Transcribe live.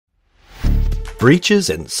Breaches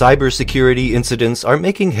and cybersecurity incidents are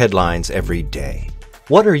making headlines every day.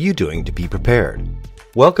 What are you doing to be prepared?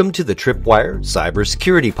 Welcome to the Tripwire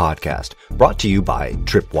Cybersecurity Podcast, brought to you by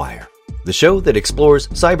Tripwire, the show that explores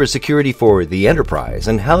cybersecurity for the enterprise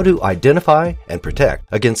and how to identify and protect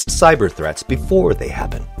against cyber threats before they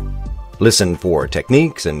happen. Listen for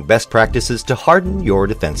techniques and best practices to harden your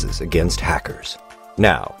defenses against hackers.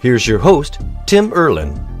 Now, here's your host, Tim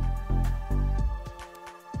Erlin.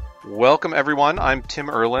 Welcome, everyone. I'm Tim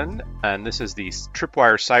Erlin, and this is the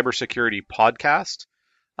Tripwire Cybersecurity Podcast.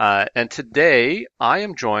 And today, I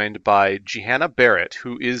am joined by Jihana Barrett,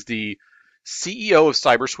 who is the CEO of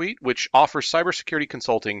Cybrsuite, which offers cybersecurity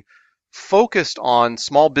consulting focused on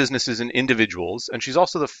small businesses and individuals. And she's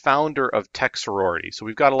also the founder of Sorority. So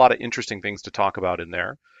we've got a lot of interesting things to talk about in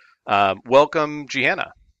there. Welcome,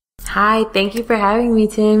 Jihana. Hi, thank you for having me,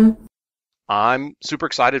 Tim. I'm super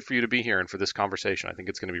excited for you to be here and for this conversation. I think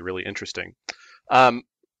it's going to be really interesting.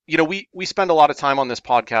 We spend a lot of time on this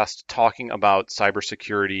podcast talking about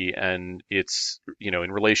cybersecurity and its,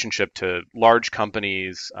 in relationship to large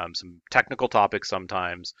companies, some technical topics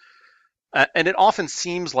sometimes. And it often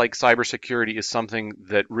seems like cybersecurity is something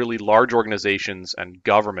that really large organizations and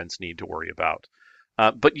governments need to worry about.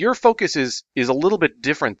 But your focus is a little bit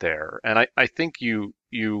different there. And I think you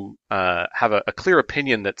have a clear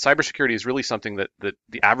opinion that cybersecurity is really something that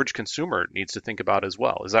the average consumer needs to think about as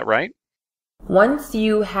well. Is that right? Once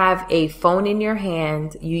you have a phone in your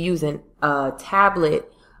hand, you use a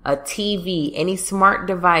tablet, a TV, any smart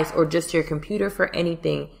device, or just your computer for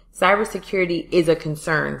anything, cybersecurity is a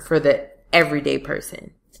concern for the everyday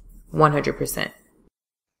person. 100%.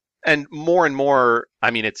 And more,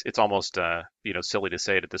 I mean, it's almost, silly to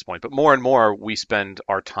say it at this point, but more and more we spend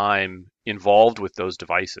our time involved with those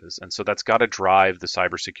devices. And so that's got to drive the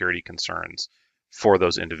cybersecurity concerns for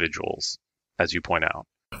those individuals, as you point out.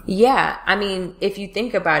 Yeah. I mean, if you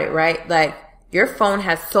think about it, right? Like your phone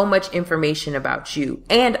has so much information about you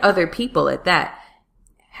and other people at that.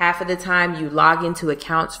 Half of the time you log into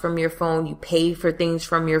accounts from your phone, you pay for things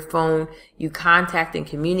from your phone, you contact and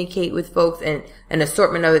communicate with folks and an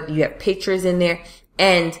assortment of it. You have pictures in there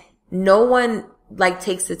and no one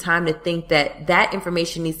takes the time to think that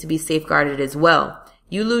information needs to be safeguarded as well.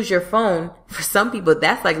 You lose your phone. For some people,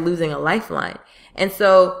 that's like losing a lifeline. And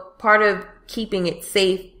so part of keeping it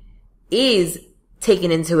safe is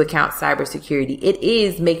taking into account cybersecurity. It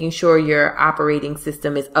is making sure your operating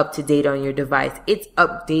system is up to date on your device. It's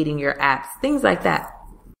updating your apps, things like that.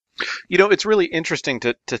 It's really interesting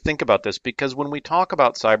to think about this because when we talk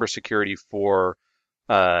about cybersecurity for,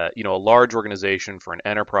 a large organization, for an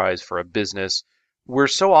enterprise, for a business, we're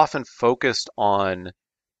so often focused on,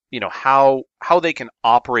 how they can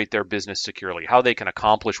operate their business securely, how they can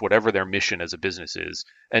accomplish whatever their mission as a business is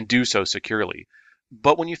and do so securely.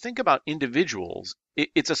 But when you think about individuals,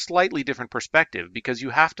 it's a slightly different perspective because you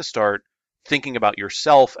have to start thinking about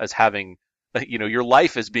yourself as having, your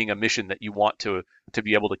life as being a mission that you want to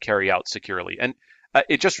be able to carry out securely. And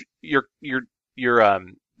it just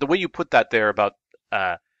the way you put that there about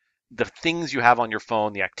the things you have on your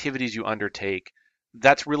phone, the activities you undertake,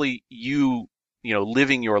 that's really you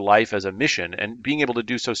living your life as a mission, and being able to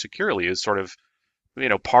do so securely is sort of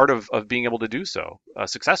part of being able to do so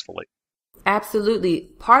successfully. Absolutely.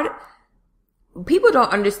 People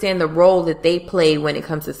don't understand the role that they play when it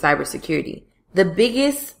comes to cybersecurity. The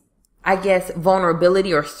biggest,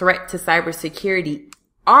 vulnerability or threat to cybersecurity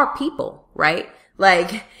are people, right?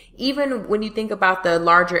 Like, even when you think about the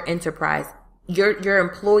larger enterprise, your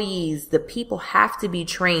employees, the people have to be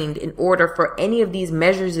trained in order for any of these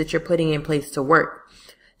measures that you're putting in place to work.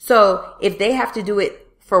 So if they have to do it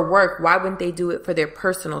for work, why wouldn't they do it for their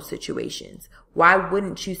personal situations? Why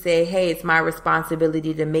wouldn't you say, hey, it's my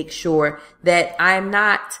responsibility to make sure that I'm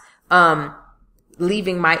not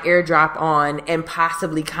leaving my AirDrop on and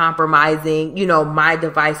possibly compromising, my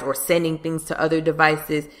device or sending things to other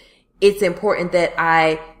devices. It's important that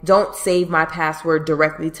I don't save my password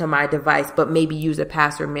directly to my device, but maybe use a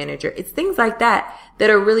password manager. It's things like that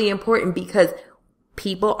are really important because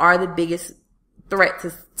people are the biggest threat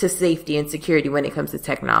to safety and security when it comes to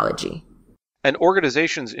technology. And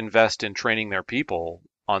organizations invest in training their people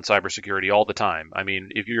on cybersecurity all the time. I mean,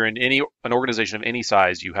 if you're in an organization of any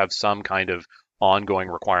size, you have some kind of ongoing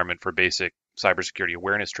requirement for basic cybersecurity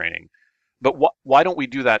awareness training. But why don't we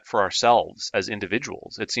do that for ourselves as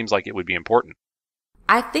individuals? It seems like it would be important.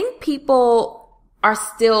 I think people are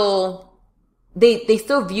still, they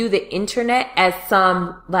still view the internet as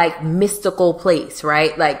some mystical place,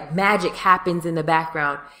 right? Like magic happens in the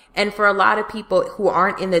background. And for a lot of people who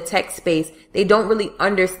aren't in the tech space, they don't really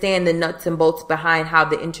understand the nuts and bolts behind how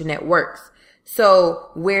the internet works. So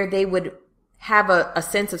where they would have a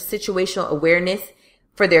sense of situational awareness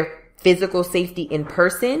for their physical safety in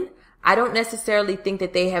person, I don't necessarily think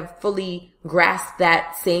that they have fully grasped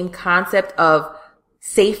that same concept of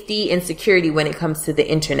safety and security when it comes to the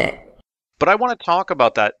internet. But I want to talk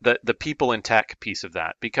about that, the people in tech piece of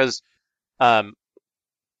that, because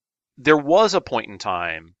there was a point in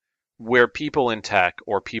time where people in tech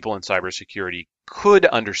or people in cybersecurity could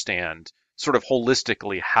understand sort of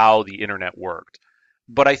holistically how the internet worked.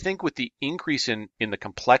 But I think with the increase in the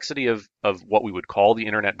complexity of what we would call the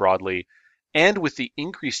internet broadly, and with the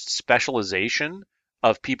increased specialization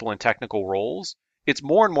of people in technical roles, it's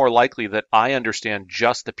more and more likely that I understand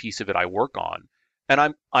just the piece of it I work on.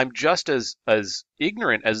 And I'm just as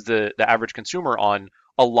ignorant as the average consumer on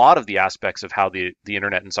a lot of the aspects of how the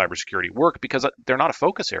internet and cybersecurity work, because they're not a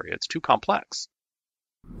focus area. It's too complex.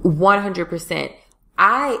 100%.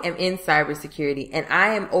 I am in cybersecurity, and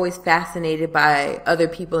I am always fascinated by other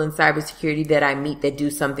people in cybersecurity that I meet that do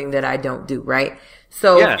something that I don't do, right?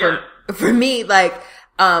 So for me, like,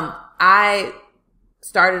 I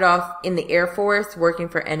started off in the Air Force working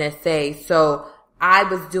for NSA. So I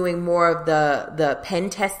was doing more of the pen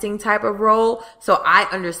testing type of role. So I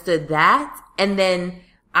understood that. And then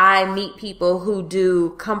I meet people who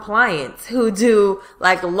do compliance, who do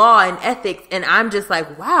like law and ethics. And I'm just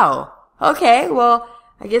like, wow, okay, well,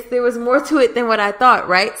 I guess there was more to it than what I thought,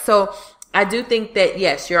 right? So I do think that,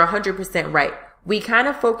 yes, you're 100% right. We kind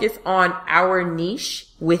of focus on our niche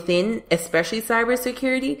within, especially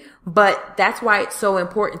cybersecurity, but that's why it's so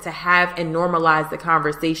important to have and normalize the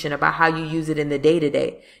conversation about how you use it in the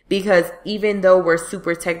day-to-day. Because even though we're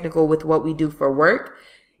super technical with what we do for work,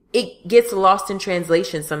 it gets lost in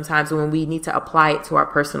translation sometimes when we need to apply it to our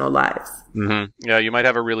personal lives. Mm-hmm. Yeah, you might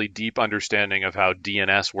have a really deep understanding of how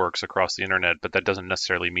DNS works across the internet, but that doesn't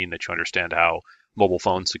necessarily mean that you understand how mobile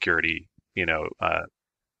phone security,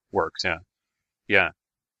 works. Yeah.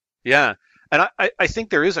 And I think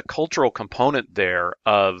there is a cultural component there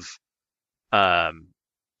of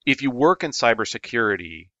if you work in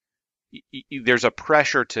cybersecurity, there's a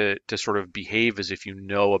pressure to sort of behave as if you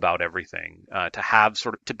know about everything, to have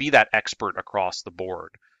to be that expert across the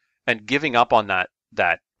board, and giving up on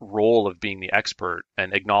that role of being the expert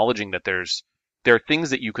and acknowledging that there are things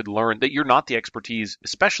that you could learn, that you're not the expertise,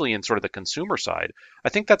 especially in sort of the consumer side. I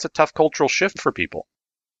think that's a tough cultural shift for people.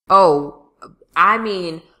 Oh, I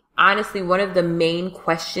mean, honestly, one of the main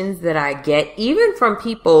questions that I get, even from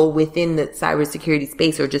people within the cybersecurity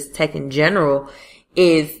space or just tech in general,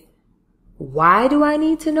 is, why do I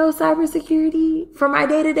need to know cybersecurity for my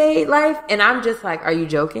day-to-day life? And I'm just like, are you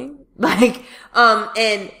joking? Like,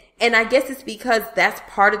 and I guess it's because that's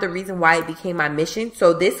part of the reason why it became my mission.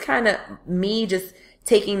 So this kind of, me just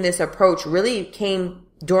taking this approach really came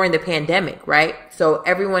during the pandemic, right? So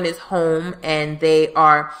everyone is home and they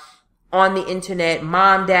are on the internet,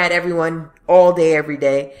 mom, dad, everyone, all day, every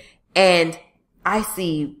day. And I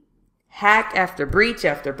see hack after breach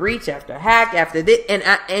after breach after hack after this.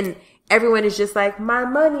 And everyone is just like, my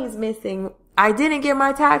money's missing. I didn't get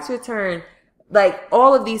my tax return. Like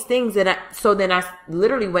all of these things. So then I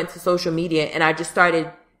literally went to social media and I just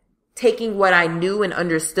started taking what I knew and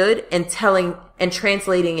understood and telling and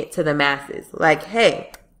translating it to the masses. Like,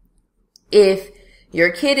 hey, if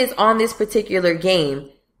your kid is on this particular game,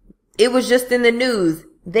 it was just in the news.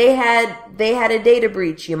 They had a data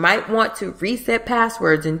breach. You might want to reset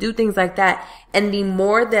passwords and do things like that. And the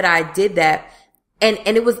more that I did that, and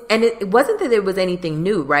it wasn't that there was anything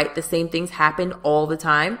new, right? The same things happened all the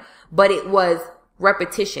time, but it was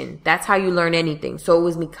repetition. That's how you learn anything. So it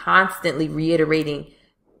was me constantly reiterating,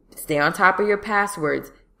 stay on top of your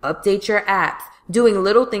passwords, update your apps, doing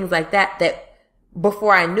little things like that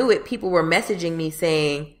before I knew it, people were messaging me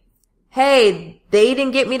saying, hey, they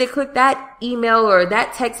didn't get me to click that email or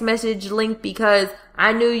that text message link because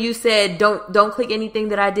I knew you said don't click anything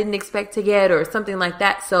that I didn't expect to get or something like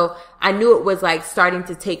that. So I knew it was like starting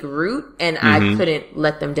to take root and I couldn't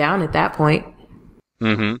let them down at that point.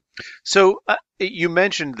 Mm-hmm. So you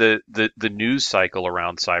mentioned the news cycle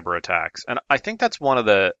around cyber attacks, and I think that's one of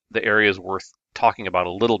the areas worth talking about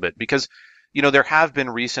a little bit because, there have been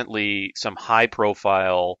recently some high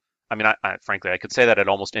profile, I mean, frankly, I could say that at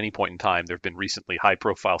almost any point in time, there have been recently high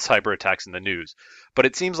profile cyber attacks in the news, but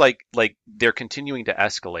it seems like they're continuing to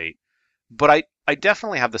escalate. But I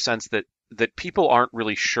definitely have the sense that people aren't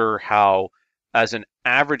really sure how, as an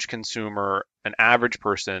average consumer, an average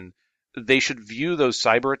person, they should view those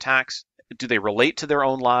cyber attacks. Do they relate to their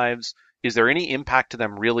own lives? Is there any impact to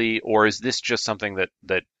them really? Or is this just something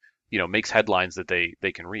that makes headlines that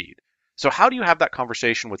they can read? So how do you have that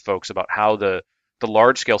conversation with folks about how the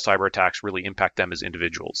large scale cyber attacks really impact them as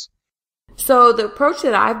individuals? So the approach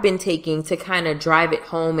that I've been taking to kind of drive it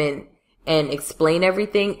home and explain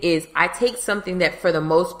everything is I take something that for the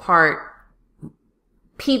most part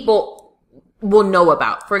people will know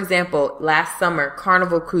about. For example, last summer,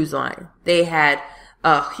 Carnival Cruise Line, they had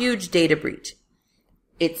a huge data breach.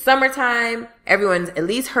 It's summertime. Everyone's at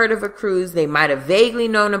least heard of a cruise. They might have vaguely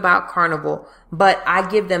known about Carnival, but I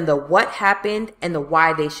give them the what happened and the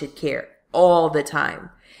why they should care all the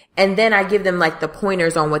time. And then I give them like the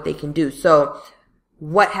pointers on what they can do. So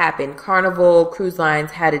what happened? Carnival Cruise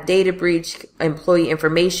Lines had a data breach, employee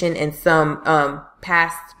information, and some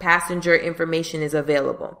past passenger information is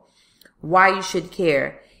available. Why you should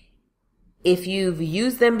care. If you've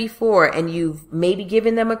used them before and you've maybe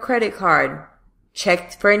given them a credit card,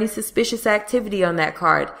 check for any suspicious activity on that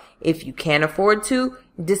card. If you can't afford to,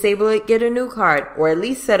 disable it, get a new card, or at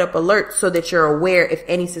least set up alerts so that you're aware if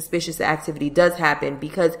any suspicious activity does happen,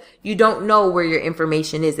 because you don't know where your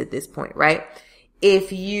information is at this point, right?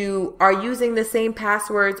 If you are using the same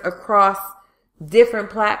passwords across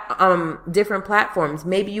different platforms,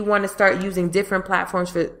 maybe you want to start using different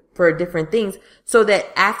platforms for different things so that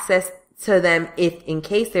access to them, if in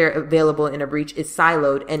case they're available in a breach, is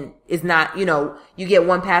siloed and is not, you get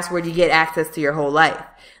one password, you get access to your whole life.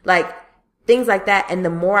 Like things like that. And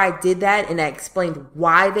the more I did that and I explained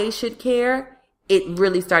why they should care, it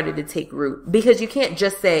really started to take root, because you can't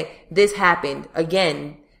just say this happened.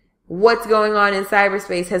 Again, what's going on in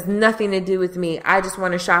cyberspace has nothing to do with me. I just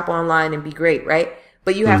want to shop online and be great, right?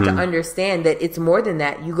 But you have to understand that it's more than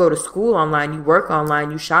that. You go to school online, you work online,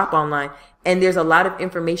 you shop online, and there's a lot of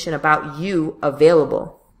information about you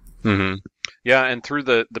available. Mm-hmm. Yeah, and through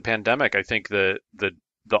the pandemic, I think the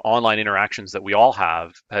online interactions that we all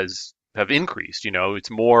have increased. It's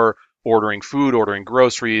more ordering food, ordering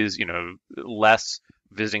groceries, less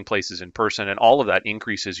visiting places in person, and all of that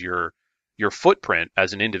increases your footprint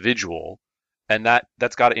as an individual, and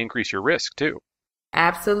that's got to increase your risk too.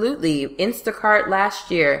 Absolutely. Instacart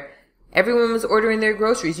last year, everyone was ordering their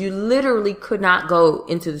groceries. You literally could not go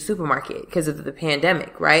into the supermarket because of the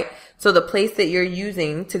pandemic, right? So the place that you're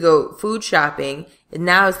using to go food shopping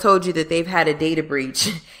now has told you that they've had a data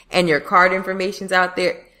breach and your card information's out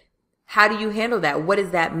there. How do you handle that? What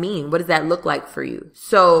does that mean? What does that look like for you?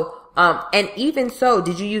 So, and even so,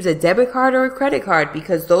 did you use a debit card or a credit card?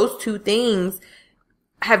 Because those two things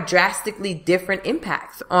have drastically different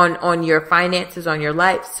impacts on your finances, on your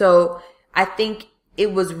life. So I think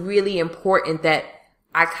it was really important that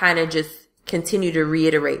I kind of just continue to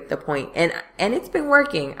reiterate the point. And it's been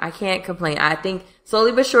working. I can't complain. I think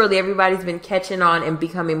slowly but surely everybody's been catching on and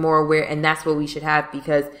becoming more aware, and that's what we should have,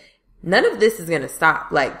 because none of this is going to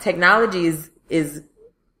stop. Like technology is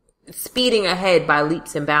speeding ahead by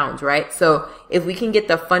leaps and bounds, right? So if we can get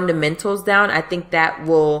the fundamentals down, I think that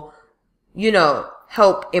will,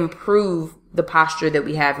 help improve the posture that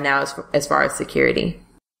we have now as far as security.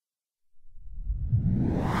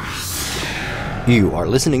 You are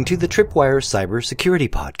listening to the Tripwire Cybersecurity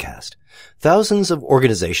Podcast. Thousands of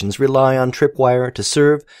organizations rely on Tripwire to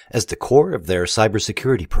serve as the core of their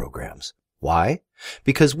cybersecurity programs. Why?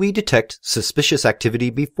 Because we detect suspicious activity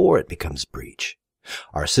before it becomes breach.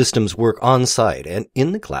 Our systems work on-site and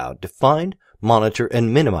in the cloud to find, monitor,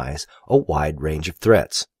 and minimize a wide range of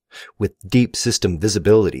threats. With deep system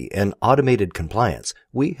visibility and automated compliance,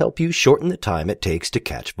 we help you shorten the time it takes to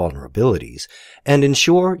catch vulnerabilities and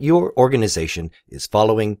ensure your organization is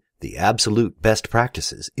following the absolute best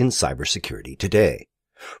practices in cybersecurity today.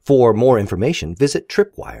 For more information, visit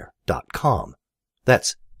tripwire.com.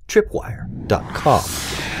 That's tripwire.com.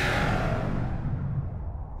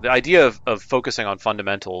 The idea of focusing on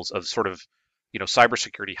fundamentals of sort of,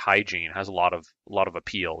 cybersecurity hygiene has a lot of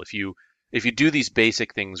appeal. If you do these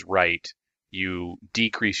basic things right, you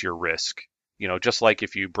decrease your risk. Just like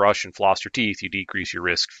if you brush and floss your teeth, you decrease your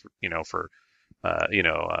risk, for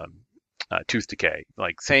tooth decay.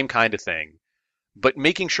 Like same kind of thing. But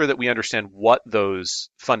making sure that we understand what those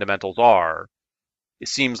fundamentals are, it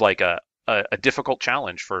seems like a difficult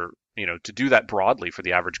challenge for, to do that broadly for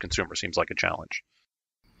the average consumer seems like a challenge.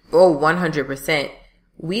 Oh, 100%.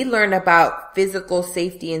 We learn about physical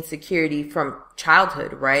safety and security from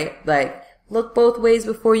childhood, right? Like, look both ways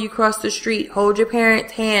before you cross the street. Hold your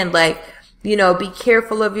parent's hand. Like, be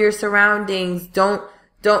careful of your surroundings.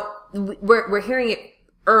 We're hearing it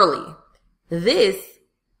early.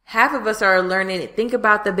 Half of us are learning it. Think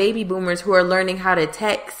about the baby boomers who are learning how to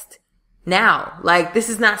text now. Like, this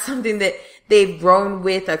is not something that they've grown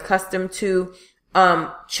with, accustomed to.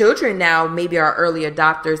 Children now maybe are early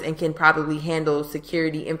adopters and can probably handle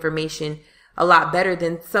security information a lot better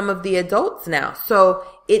than some of the adults now. So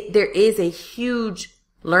there is a huge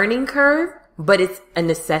learning curve, but it's a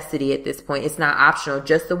necessity at this point. It's not optional.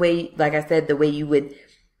 Just the way, like I said, the way you would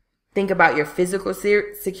think about your physical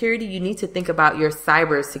security, you need to think about your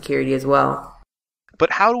cyber security as well.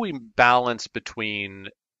 But how do we balance between,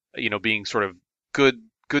 being sort of good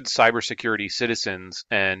cybersecurity citizens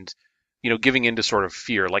and, giving into sort of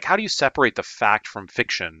fear? Like, how do you separate the fact from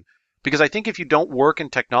fiction? Because I think if you don't work in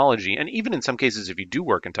technology, and even in some cases if you do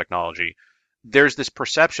work in technology, there's this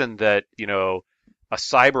perception that, a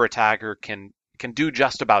cyber attacker can do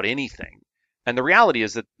just about anything. And the reality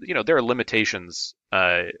is that, there are limitations,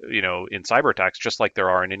 in cyber attacks, just like there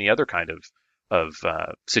are in any other kind of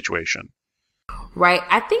situation. Right.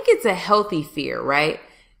 I think it's a healthy fear, right?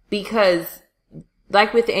 Because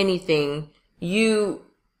like with anything,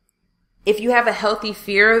 if you have a healthy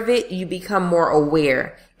fear of it, you become more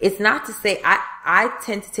aware. It's not to say, I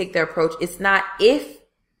tend to take the approach, it's not if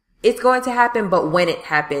it's going to happen, but when it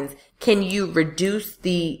happens, can you reduce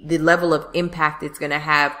the level of impact it's going to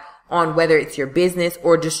have on whether it's your business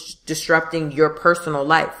or just disrupting your personal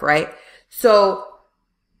life, right? So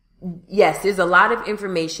yes, there's a lot of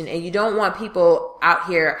information, and you don't want people out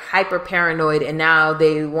here hyper paranoid and now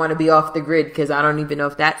they want to be off the grid, because I don't even know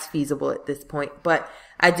if that's feasible at this point. But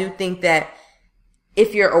I do think that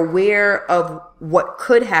if you're aware of what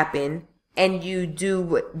could happen and you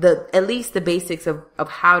do at least the basics of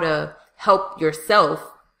how to help yourself,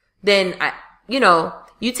 then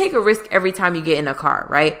you take a risk every time you get in a car,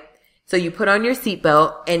 right? So you put on your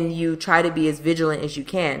seatbelt and you try to be as vigilant as you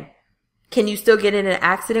can. Can you still get in an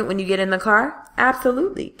accident when you get in the car?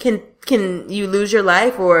 Absolutely. Can you lose your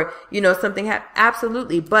life or, something happen?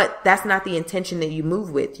 Absolutely. But that's not the intention that you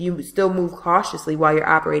move with. You still move cautiously while you're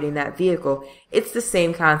operating that vehicle. It's the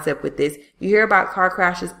same concept with this. You hear about car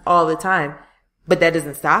crashes all the time, but that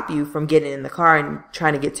doesn't stop you from getting in the car and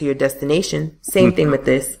trying to get to your destination. Same thing with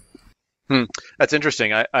this. That's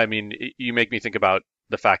interesting. I mean, you make me think about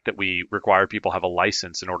the fact that we require people have a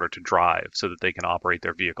license in order to drive so that they can operate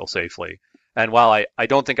their vehicle safely. And while I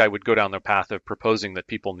don't think I would go down the path of proposing that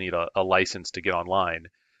people need a license to get online,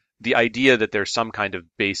 the idea that there's some kind of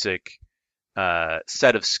basic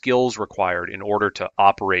set of skills required in order to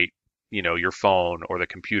operate, your phone or the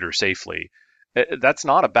computer safely, that's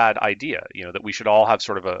not a bad idea. That we should all have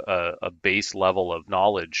sort of a base level of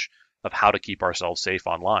knowledge of how to keep ourselves safe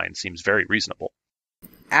online seems very reasonable.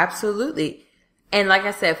 Absolutely. And like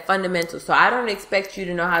I said, fundamental. So I don't expect you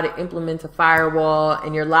to know how to implement a firewall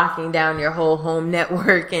and you're locking down your whole home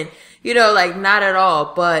network and, not at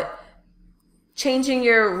all. But changing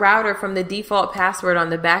your router from the default password on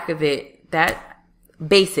the back of it, that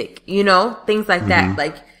basic, things like that.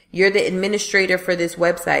 Like, you're the administrator for this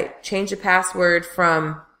website. Change the password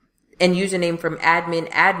and username from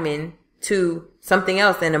admin to something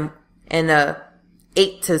else and a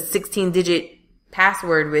 8 to 16 digit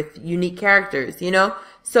password with unique characters,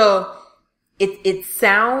 So it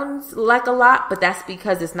sounds like a lot, but that's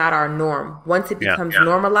because it's not our norm. Once it becomes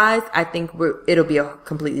normalized, I think it'll be a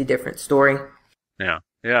completely different story.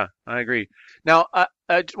 Yeah, I agree. Now, I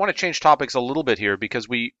want to change topics a little bit here because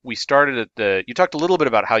we started you talked a little bit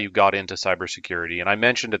about how you got into cybersecurity, and I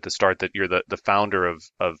mentioned at the start that you're the founder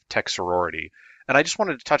of Tech Sorority. And I just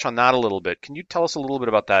wanted to touch on that a little bit. Can you tell us a little bit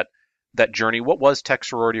about that journey? What was Tech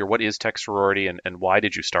Sorority, or what is Tech Sorority, and why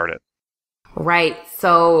did you start it? Right.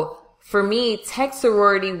 So for me, Tech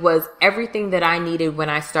Sorority was everything that I needed when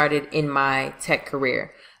I started in my tech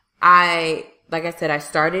career. Like I said, I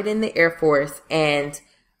started in the Air Force, and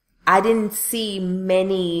I didn't see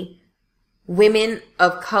many women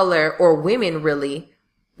of color, or women really,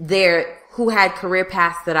 there who had career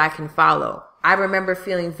paths that I can follow. I remember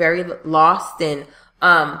feeling very lost and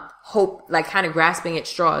hope, like kind of grasping at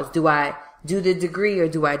straws. Do I do the degree or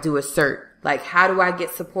do I do a cert? Like, how do I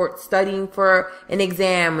get support studying for an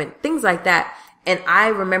exam and things like that? And I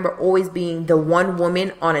remember always being the one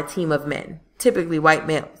woman on a team of men, typically white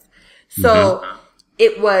males. So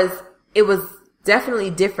it was definitely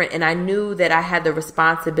different. And I knew that I had the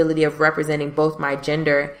responsibility of representing both my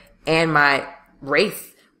gender and my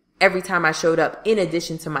race every time I showed up, in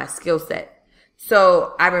addition to my skill set.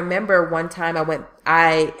 So I remember one time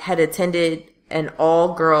I had attended an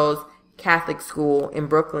all girls Catholic school in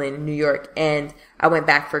Brooklyn, New York, and I went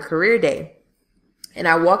back for career day. And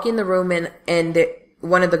I walk in the room and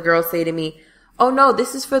one of the girls say to me, "Oh no,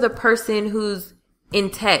 this is for the person who's in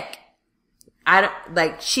tech."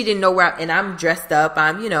 She didn't know and I'm dressed up.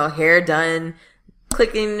 I'm, hair done,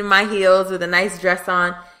 clicking in my heels with a nice dress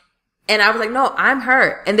on. And I was like, "No, I'm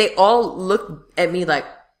her." And they all looked at me like,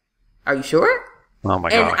 "Are you sure?" Oh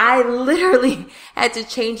my God. And I literally had to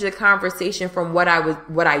change the conversation from what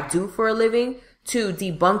I do for a living to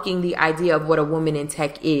debunking the idea of what a woman in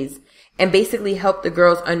tech is. and basically help the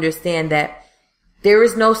girls understand that there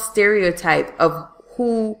is no stereotype of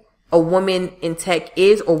who a woman in tech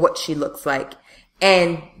is or what she looks like.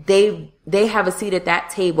 And they have a seat at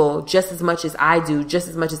that table just as much as I do, just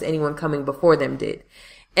as much as anyone coming before them did.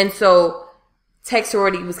 And so Tech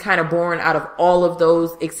Sorority was kind of born out of all of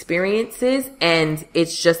those experiences, and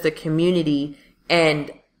it's just a community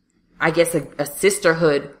and I guess a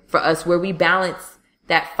sisterhood for us where we balance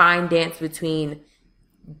that fine dance between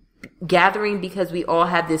gathering because we all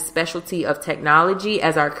have this specialty of technology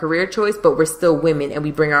as our career choice, but we're still women and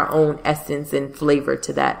we bring our own essence and flavor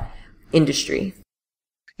to that industry.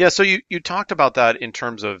 Yeah, so you talked about that in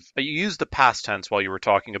terms of, you used the past tense while you were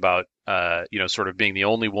talking about, sort of being the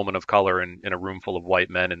only woman of color in a room full of white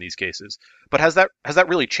men in these cases. But has that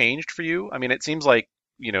really changed for you? I mean, it seems like,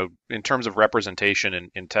 in terms of representation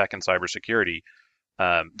in tech and cybersecurity,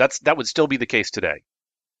 that would still be the case today.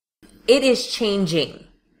 It is changing.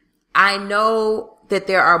 I know that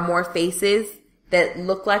there are more faces that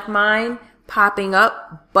look like mine popping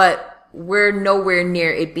up, but we're nowhere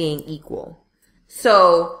near it being equal.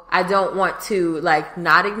 So I don't want to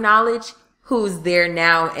not acknowledge who's there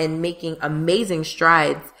now and making amazing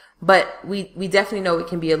strides, but we definitely know it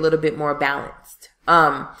can be a little bit more balanced.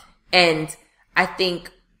 And I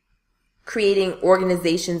think creating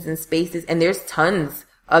organizations and spaces, and there's tons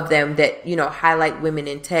of them that, highlight women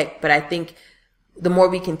in tech, but I think the more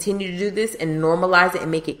we continue to do this and normalize it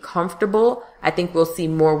and make it comfortable, I think we'll see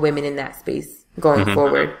more women in that space going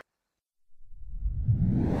forward.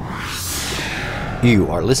 You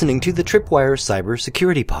are listening to the Tripwire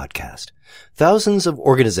Cybersecurity Podcast. Thousands of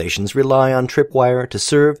organizations rely on Tripwire to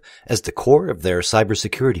serve as the core of their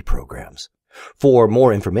cybersecurity programs. For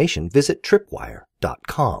more information, visit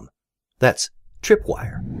tripwire.com. That's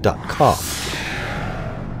tripwire.com.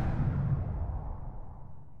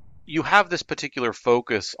 You have this particular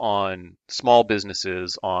focus on small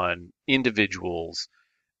businesses, on individuals,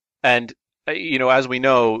 and as we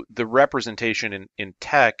know, the representation in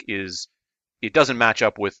tech it doesn't match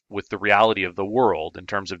up with the reality of the world in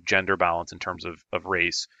terms of gender balance, in terms of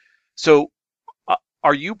race. So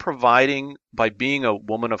are you providing, by being a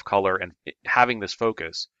woman of color and having this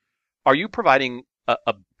focus, are you providing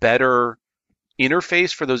a better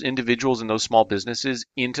interface for those individuals and those small businesses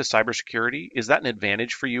into cybersecurity? Is that an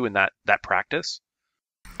advantage for you in that practice?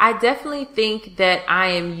 I definitely think that I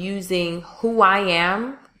am using who I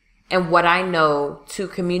am and what I know to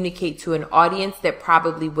communicate to an audience that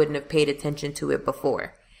probably wouldn't have paid attention to it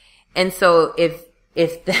before. And so if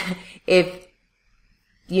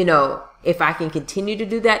I can continue to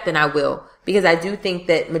do that, then I will, because I do think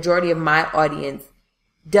that majority of my audience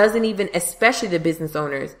doesn't even, especially the business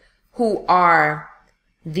owners who are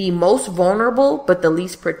the most vulnerable, but the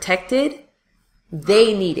least protected,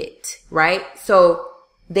 they need it, right? So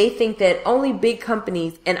they think that only big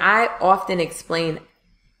companies, and I often explain,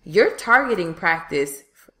 your targeting practice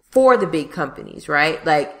for the big companies, right?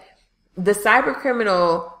 Like the cyber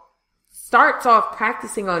criminal starts off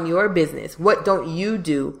practicing on your business. What don't you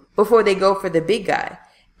do before they go for the big guy?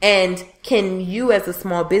 And can you as a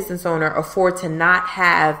small business owner afford to not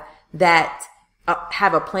have that,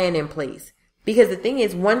 have a plan in place? Because the thing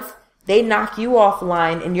is, once they knock you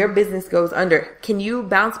offline and your business goes under, can you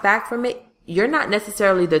bounce back from it? You're not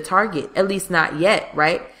necessarily the target, at least not yet,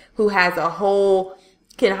 right? Who has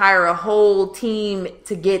can hire a whole team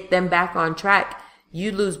to get them back on track.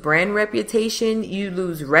 You lose brand reputation, you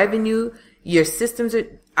lose revenue, your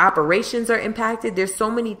operations are impacted. There's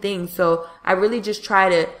so many things. So I really just try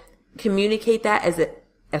to communicate that as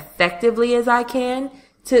effectively as I can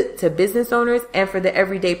to business owners and for the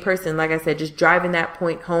everyday person. Like I said, just driving that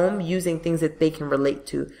point home using things that they can relate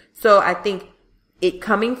to. So I think it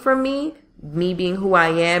coming from me being who I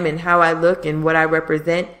am and how I look and what I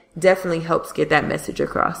represent definitely helps get that message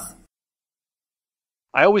across.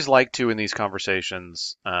 I always like to, in these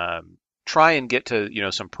conversations, try and get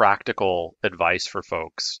to, some practical advice for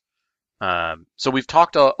folks. So we've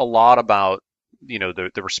talked a lot about,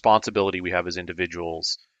 the responsibility we have as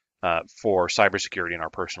individuals for cybersecurity in our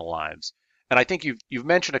personal lives. And I think you've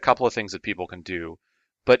mentioned a couple of things that people can do,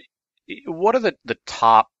 but what are the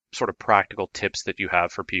top sort of practical tips that you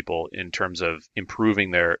have for people in terms of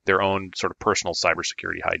improving their own sort of personal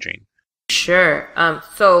cybersecurity hygiene? Sure.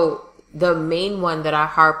 So the main one that I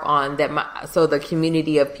harp on, so the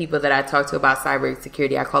community of people that I talk to about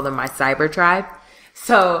cybersecurity, I call them my cyber tribe.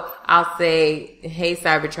 So I'll say, hey,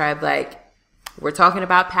 cyber tribe, we're talking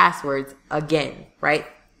about passwords again, right?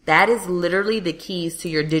 That is literally the keys to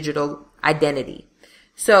your digital identity.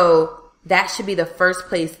 So that should be the first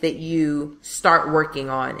place that you start working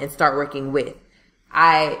on and start working with.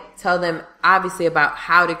 I tell them obviously about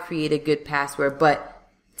how to create a good password, but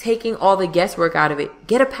taking all the guesswork out of it,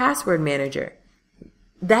 get a password manager.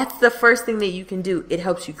 That's the first thing that you can do. It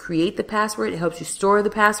helps you create the password. It helps you store the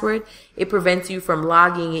password. It prevents you from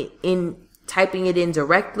logging it in, typing it in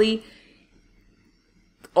directly.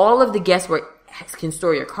 All of the guesswork can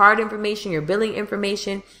store your card information, your billing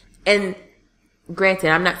information. And granted,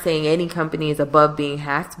 I'm not saying any company is above being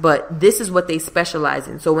hacked, but this is what they specialize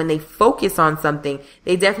in. So when they focus on something,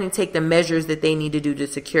 they definitely take the measures that they need to do to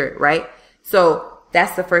secure it, right? So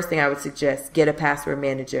that's the first thing I would suggest. Get a password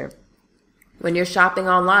manager. When you're shopping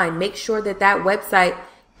online, make sure that that website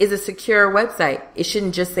is a secure website. It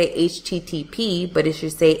shouldn't just say HTTP, but it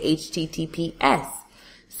should say HTTPS.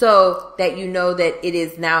 So that you know that it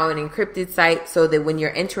is now an encrypted site, so that when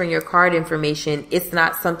you're entering your card information, it's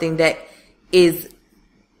not something that is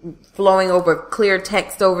flowing over clear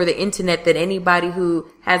text over the internet that anybody who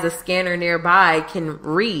has a scanner nearby can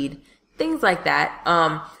read. Things like that.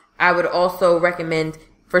 I would also recommend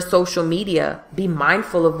for social media, be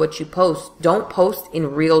mindful of what you post. Don't post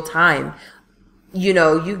in real time. You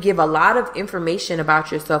know, you give a lot of information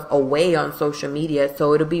about yourself away on social media.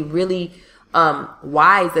 So it'll be really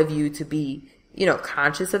wise of you to be, you know,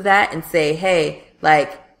 conscious of that and say, hey,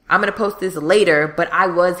 like, I'm going to post this later, but I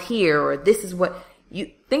was here, or this is what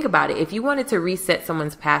you think about it. If you wanted to reset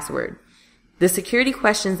someone's password, the security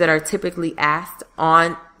questions that are typically asked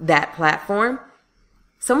on that platform,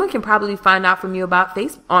 someone can probably find out from you about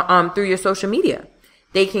Facebook, through your social media.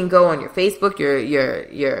 They can go on your Facebook,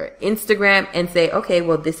 your Instagram and say, okay,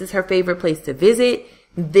 well, this is her favorite place to visit.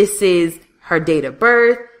 This is her date of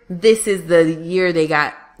birth. This is the year they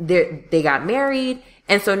got married.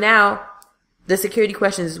 And so now the security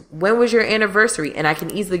question is, when was your anniversary? And I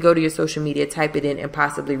can easily go to your social media, type it in, and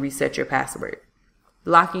possibly reset your password,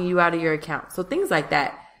 locking you out of your account. So things like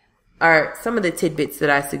that are some of the tidbits that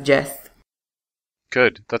I suggest.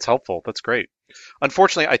 Good. That's helpful. That's great.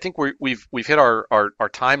 Unfortunately, I think we've hit our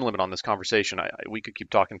time limit on this conversation. We could keep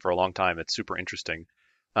talking for a long time. It's super interesting.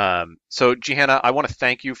 So Jihana, I want to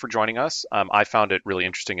thank you for joining us. I found it really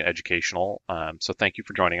interesting and educational. So thank you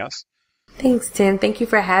for joining us. Thanks, Tim. Thank you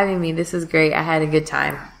for having me. This was great. I had a good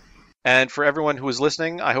time. And for everyone who was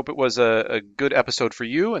listening, I hope it was a good episode for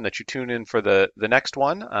you and that you tune in for the next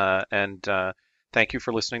one. And thank you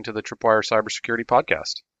for listening to the Tripwire Cybersecurity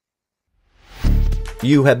Podcast.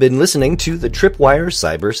 You have been listening to the Tripwire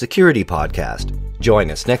Cybersecurity Podcast. Join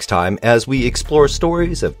us next time as we explore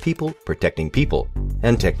stories of people protecting people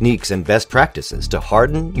and techniques and best practices to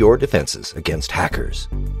harden your defenses against hackers.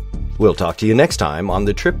 We'll talk to you next time on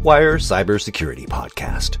the Tripwire Cybersecurity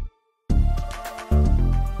Podcast.